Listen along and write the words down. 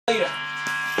Mira.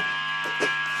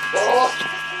 Oh.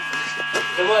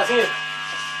 Se mueve así. Mira,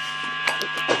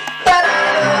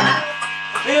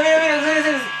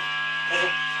 sí.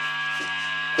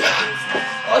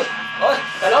 ¡Ay!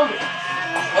 ¡Al hombre!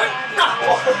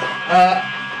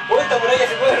 ¡Uy, esta muralla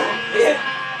se puede romper!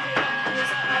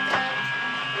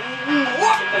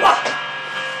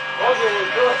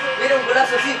 Mira un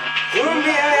brazo así. Un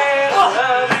día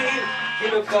y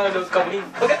los capurín.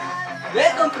 Me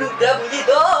compré un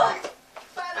trapulito.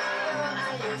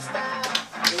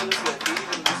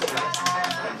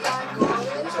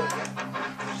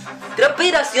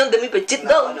 Transpiración de mi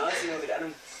pechito.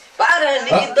 Para el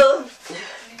niñito.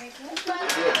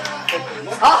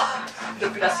 ¡Ah!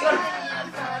 Respiración.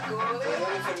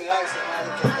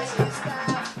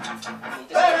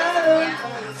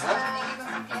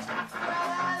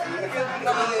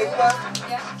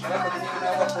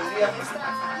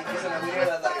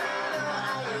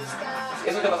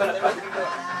 ¿Eso te pasó en la espalda?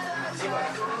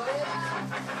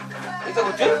 ¿Esta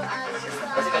cuestión?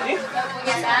 ¿La cicatriz?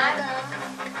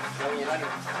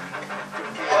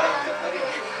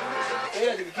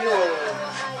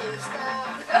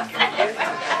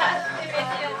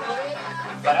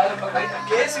 Parado, papá.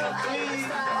 ¿Qué es? ¡Ay,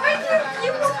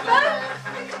 qué mojado!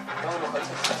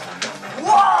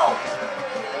 ¡Wow!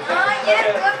 ¡Ay, ya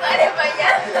no pare para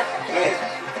allá!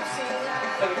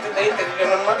 La cuestión de ahí te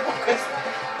normal, pues.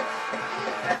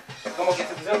 ¿Cómo que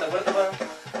te pusieron de acuerdo para...?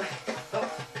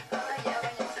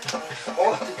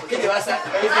 Oh, ¿qué te pasa?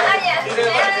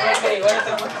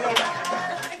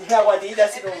 Una guatita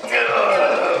así como...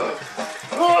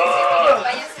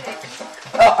 Váyanse de aquí.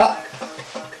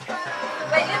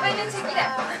 Bailen, Shakira.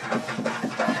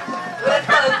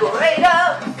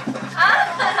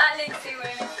 Alex, sí,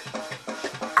 bueno.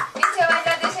 Dice,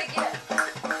 bailate, Shakira.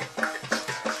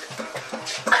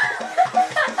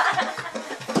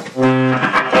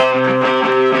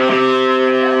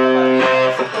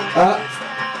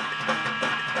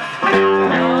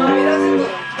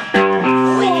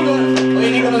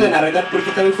 Oye, Nico, ¿no te van a arreglar porque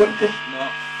está muy fuerte? No.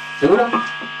 ¿Seguro? No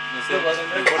sé, va a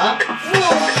tener ¿Ah?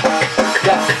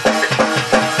 Ya.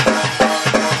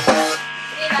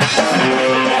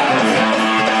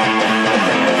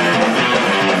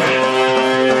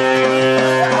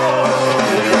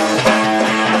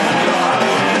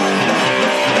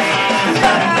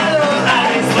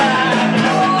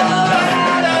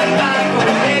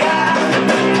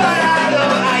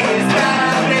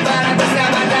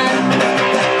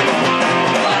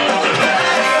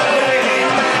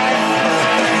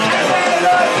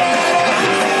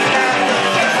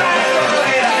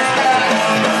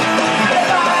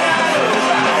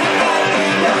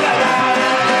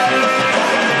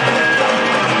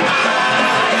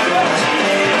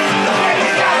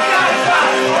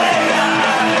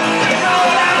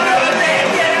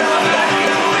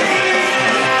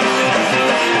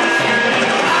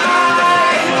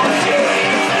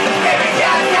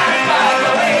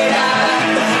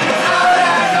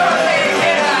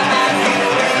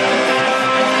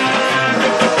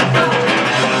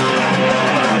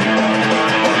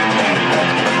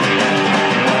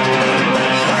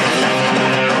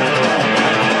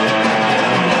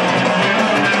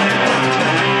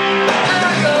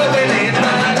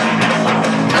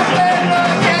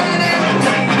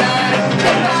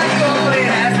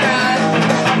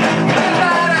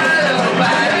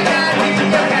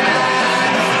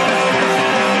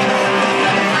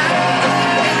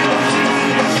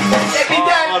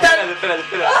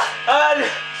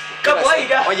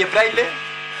 Capoeira. Oye, fraile.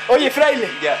 Oye, fraile.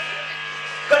 Ya.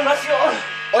 Calmación.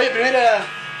 Oye, primera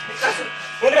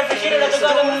Un refrigerio la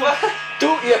tocaba la bomba.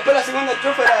 tú y después la segunda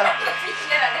estrofa era...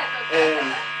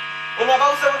 Una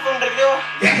pausa por un recreo.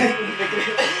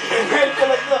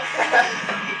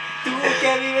 Tú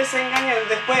que vives engañando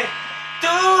después.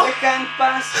 Tú Deja en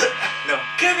paz. no.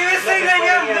 Que vives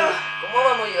engañando. ¿Cómo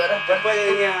vamos a llegar hasta Después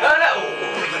venía... ahora?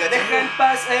 Deja en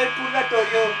paz el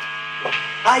purgatorio.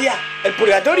 Ah, ya. El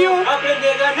purgatorio.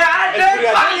 Aprende a ganar El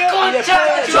purgatorio y después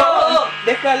chacho.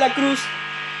 deja la cruz.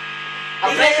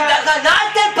 Aprende a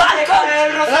ganarte el pan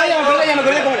El rosario. Ya me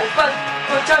acordé cómo era. pan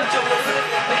con chancho,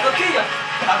 con cosquilla.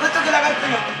 Apuesto que la canto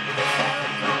yo.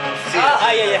 Sí.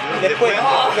 Ya. Después, el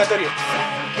purgatorio.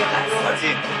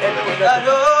 Sí. El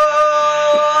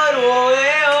calor,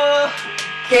 veo.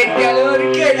 Qué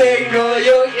calor que tengo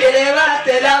yo, que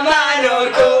levante la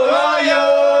mano como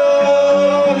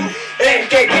yo. El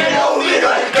que quiera oír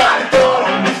el canto,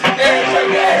 el que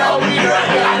quiera oír el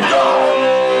canto.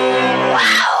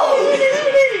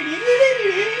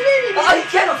 ¡Ay,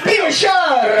 quiero frío!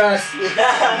 ¡Chorros!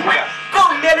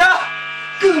 ¡Cumbia no!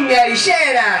 ¡Cumbia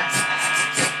villera!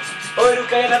 Hoy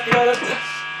nunca había tirado la...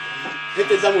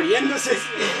 Este está muriéndose.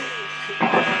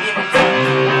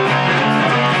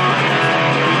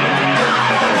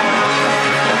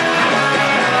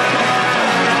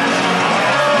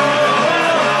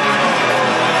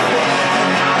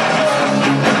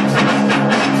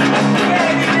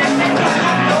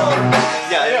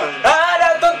 Ya, A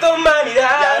la tonta humanidad.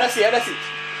 ya, ahora sí, ahora sí.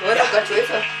 Bueno, cacho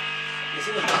esa.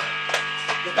 Decimos no.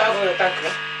 Yo estaba con el tanque, ¿no?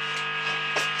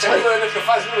 Chaculo de nuestro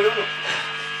fans número 1.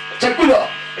 ¡Chaculo!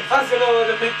 El fan de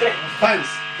los Play 3. Fans.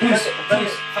 El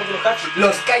fan de los Hachi.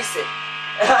 Los Kaiser.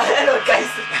 Los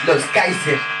Kaiser. Los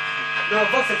Kaiser.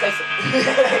 Los Boxer Kaiser.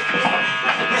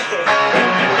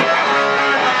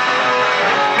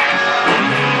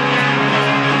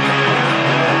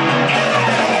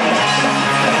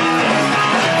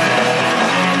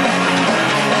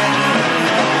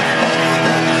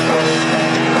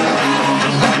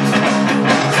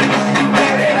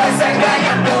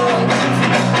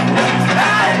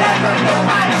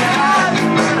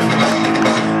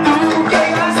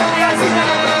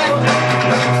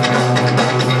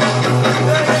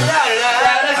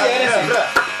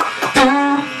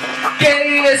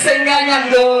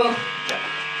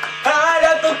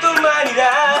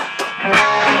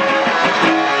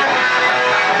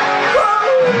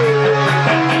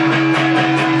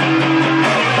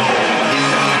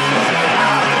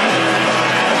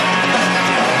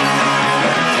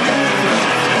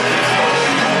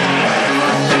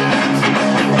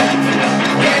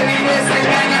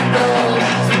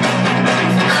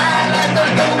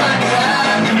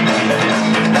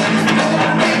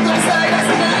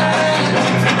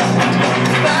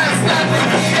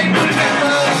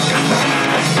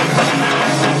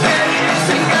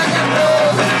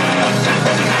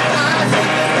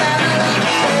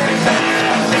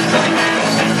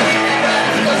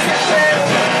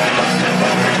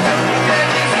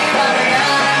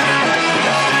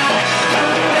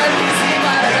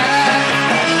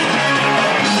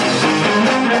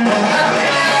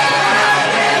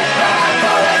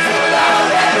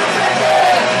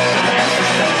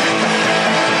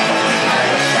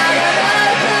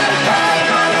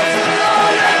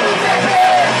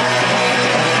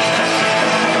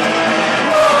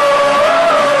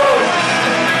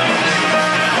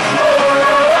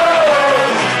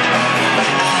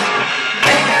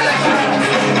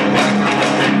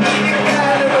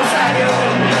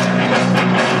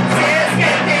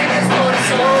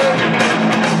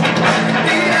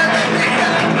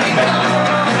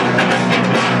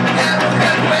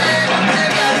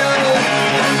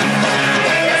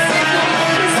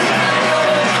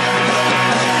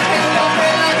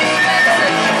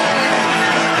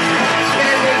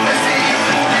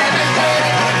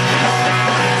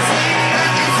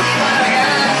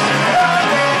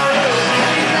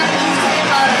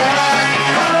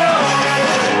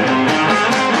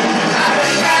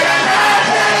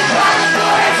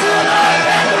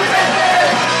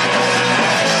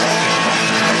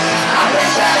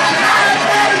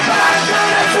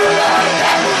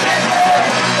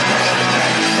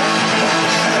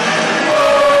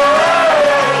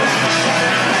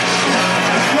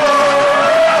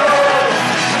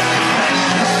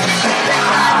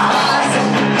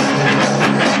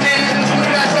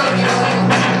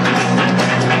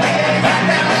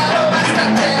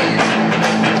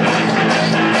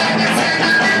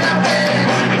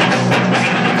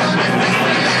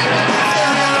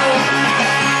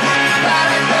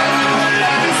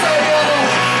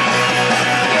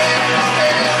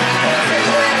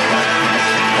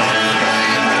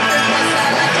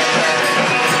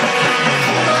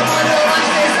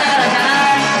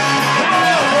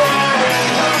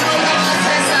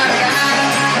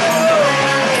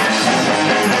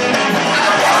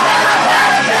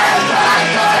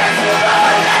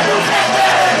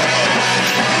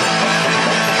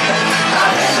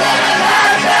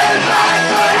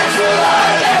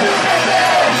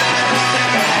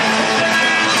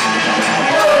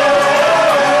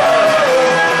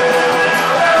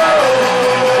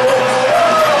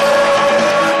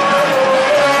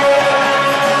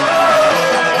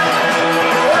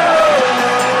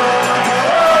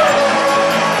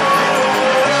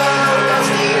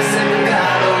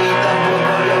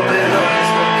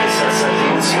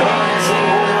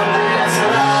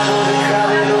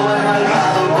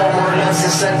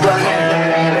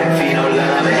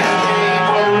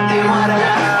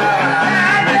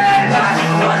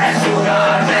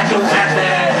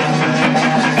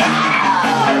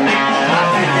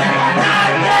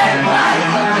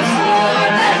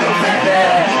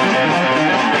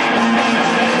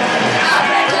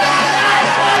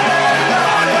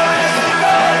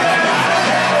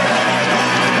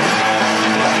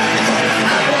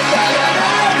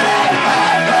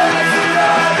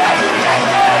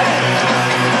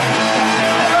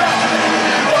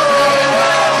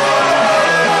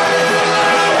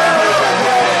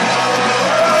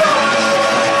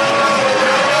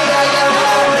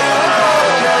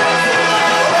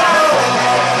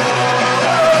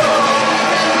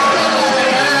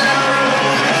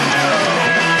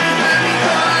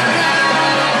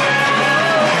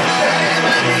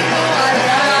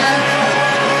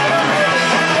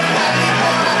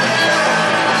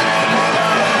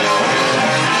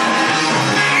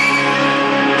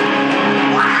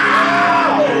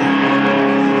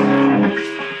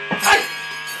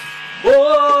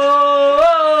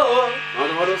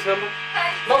 se van.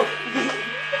 Vamos.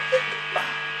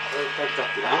 Está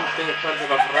transpirante, está de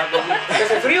pajarraco.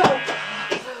 ¿Hace frío?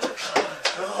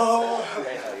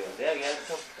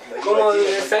 ¿Cómo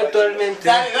está actualmente?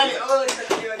 Dale.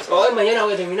 Hoy mañana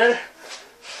voy a terminar.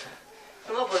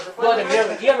 No, pues se fue. Voy a terminar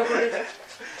el día mejor.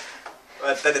 Va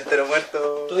a estar entero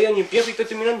muerto. Todavía ni empiezo y estoy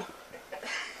terminando.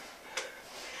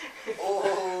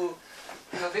 Oh,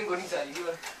 no tengo ni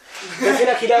saliva. Hacer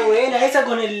la gira buena, esa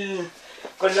con el.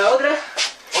 Con la otra.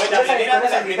 Oye, la primera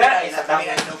es locura. Está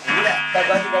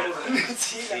acuática, loco.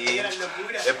 Sí, la primera es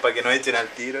locura. Es para que no echen al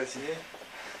tiro, sí.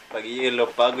 Para que lleguen los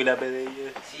pacos y la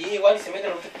PDI. Sí, igual se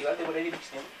meten en un festival de por ahí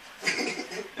ilusión.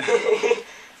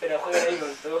 Se la juegan ahí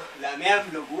con todo. La mea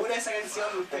locura esa canción,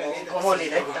 usted. ¿Cómo le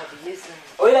da esta pieza?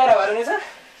 ¿Hoy la grabaron esa?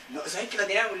 No, ¿sabes que la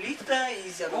tiraron lista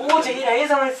y se acabó? Pucha, era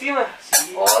esa más encima.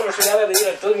 Sí. Oh, no se la voy a pedir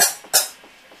al toque.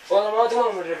 Oh, mamá, toma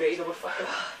un repetito, por favor.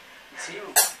 Sí,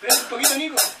 espera un poquito,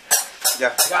 Nico.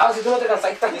 Ya. Claro, si tú no te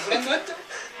cansás, estás ¿Mezclando esto?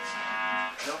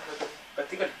 No,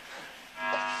 practícalo.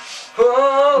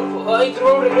 Oh, ay,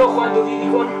 tuve un recreo jugando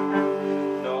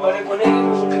Didicon. No. Para poner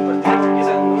porque el partido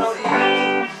empieza en una hora.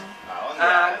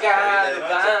 Acá,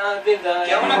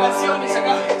 Queda una canción y se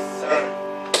acaba.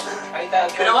 Ahí está.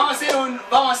 Pero vamos a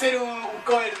hacer un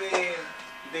cover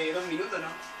de 2 minutos, ¿no?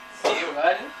 Sí,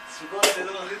 vale. Su cover de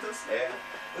 2 minutos.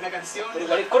 Una canción. Pero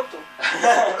igual es corto.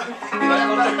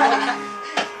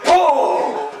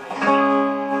 ¡Oh!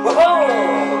 ¡Oh!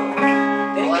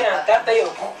 Tenés que levantarte ahí.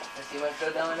 Así me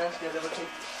trataban antes de repartir.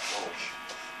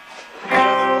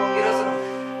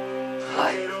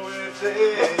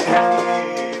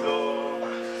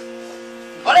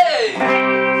 ¡Ole!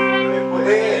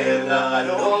 Recuerda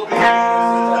lo que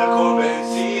está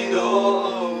convencido.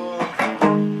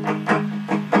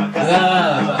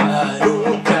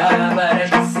 Nunca para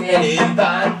que se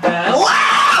levanta.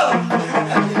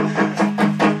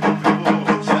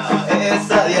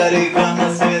 Esa diaria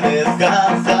jamás se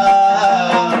descansa.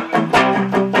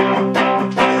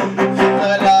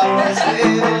 La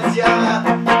presencia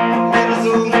menos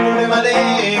un problema de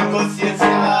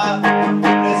conciencia.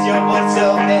 Precio por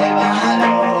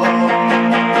sobrevalor.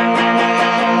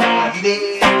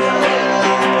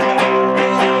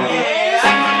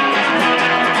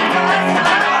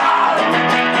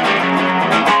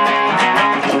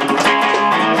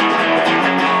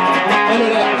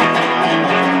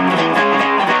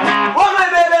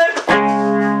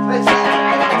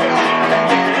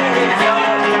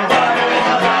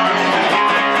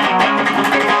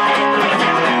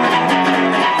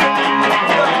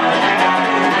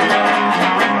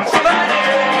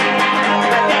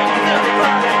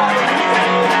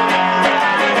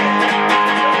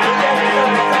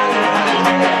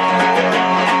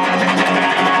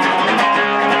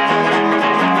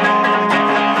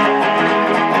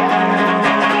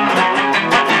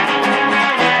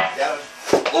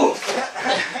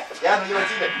 Ya no lleva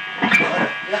chile.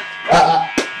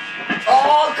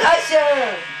 ¡Oh, calla!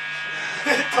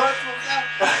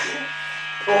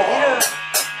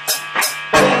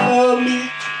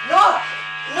 ¡No!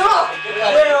 ¡No!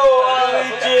 Pero a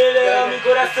mi chile, a mi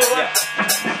corazón.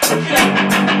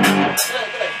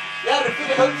 Ya,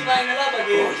 respire la última en el para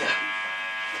que.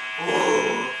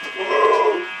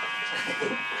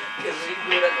 ¡Qué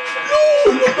ridícula que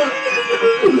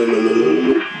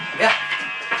Ya.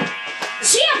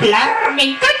 Sí, hablar, me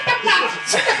encanta hablar.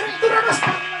 Sé que aventura no es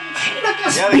para mí. Mira que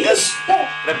has Ya, venga. visto.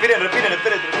 Respiren, respiren.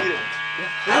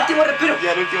 El último respiro.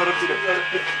 Ya, el último respiro.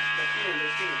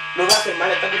 No va a hacer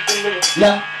mal, está cumpliendo.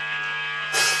 Ya.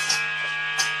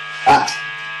 Ah.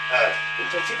 Un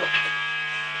chanchito.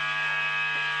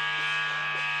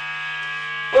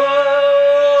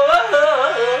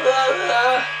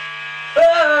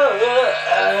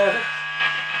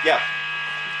 Ya.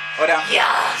 Ahora. ¡Ya!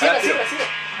 Siga. Espera.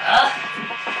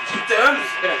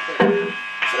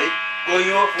 Soy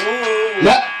Goyo.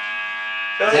 Ya.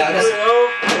 Soy Ya, ahora sí.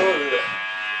 Goyo.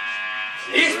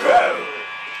 ¡Listo!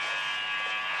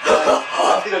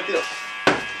 Tiro, tiro.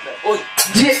 Uy.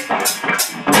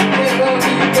 Tengo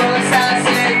mil cosas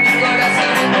en mi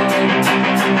corazón.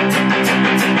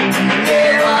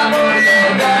 Llevo amor de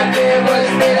hogar, llevo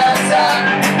esperanza.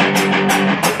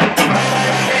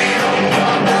 Tengo un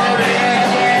montón de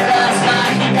tierras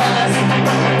mágicas.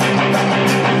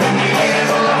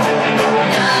 Llevo un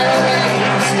puñado de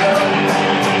ilusión.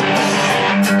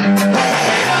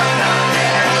 Pero no me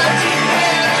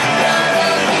marchiré, dado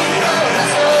mi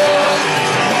corazón.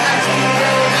 Así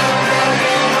de no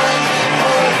llevo en mi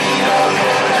jodido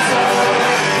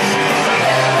corazón.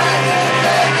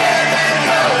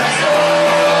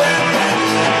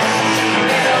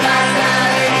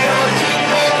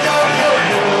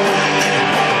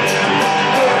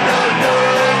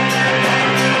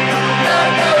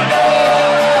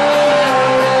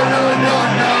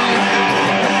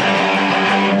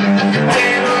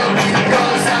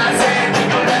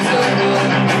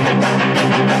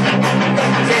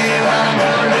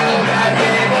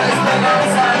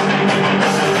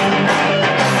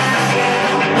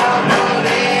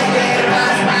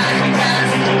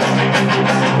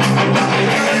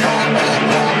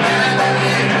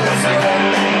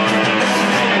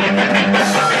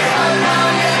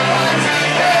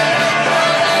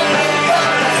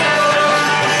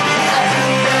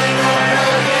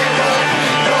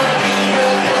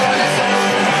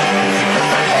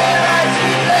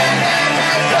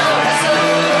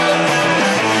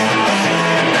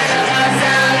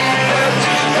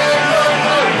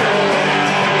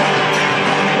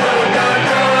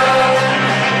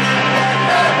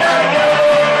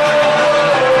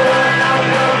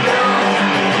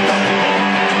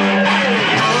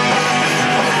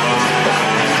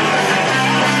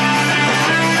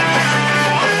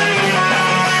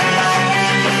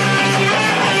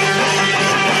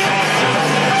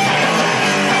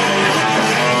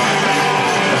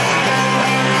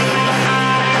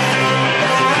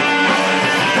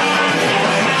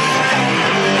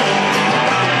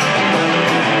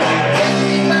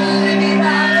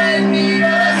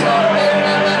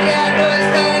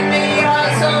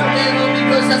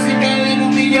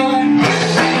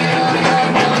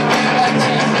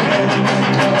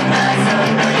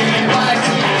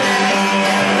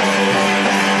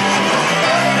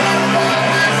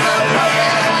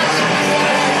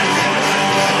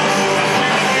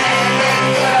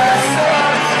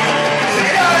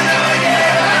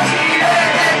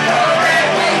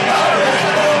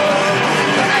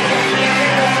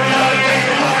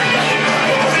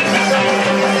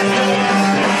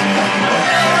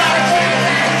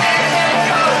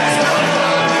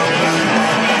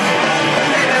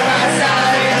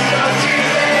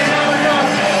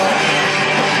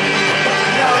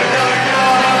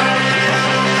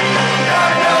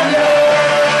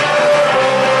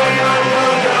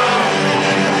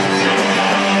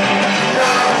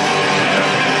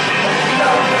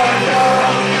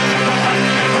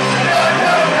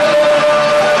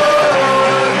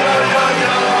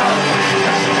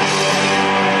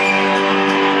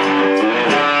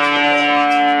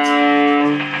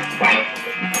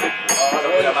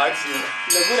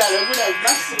 locura al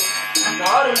máximo.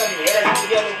 No, no es una primera, no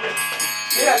sería locura.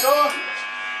 Mira todo.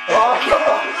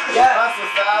 Ya, Paso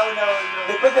sauna, boludo.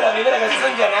 después de la primera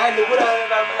canción ya nada, es locura.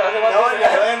 No,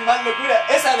 ya es más locura.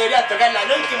 Esa deberías tocar la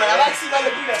última, la máxima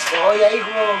locura. Oye, ahí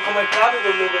como el capo,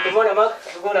 que te pone más,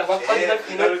 al Y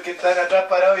final. los que están atrás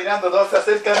parados mirando, todos se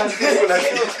acercan al círculo así.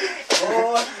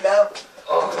 Oh, cuidado.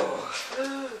 Oh,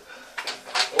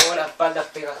 las espaldas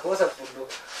pegajosas, por loco.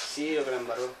 Sí, lo que me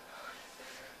embarró.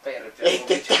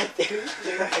 Este está terrible.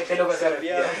 Este loco se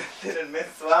arrepió. Tiene el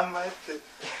menso asma este.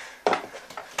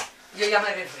 Yo ya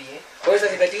me resfrié. Con esa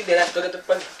cicatriz le das toque a tu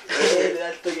espalda. Le da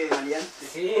el toque de maleante.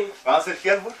 Sí. ¿Vamos a hacer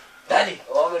Hellboy? Dale.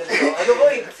 Oh, pero no, yo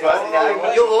voy.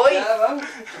 Vamos. Yo voy. Ya, vamos.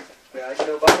 Pero ahí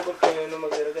no vamos porque no me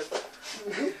quiero quedar.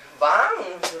 Vamos.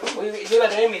 Oye, yo iba a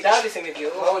tener mi tablet y se me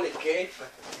quedó. Vamos al skate.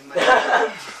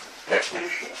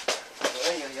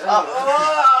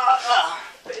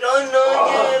 Pero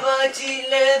no lleva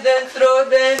Chile dentro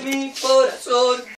de mi corazón.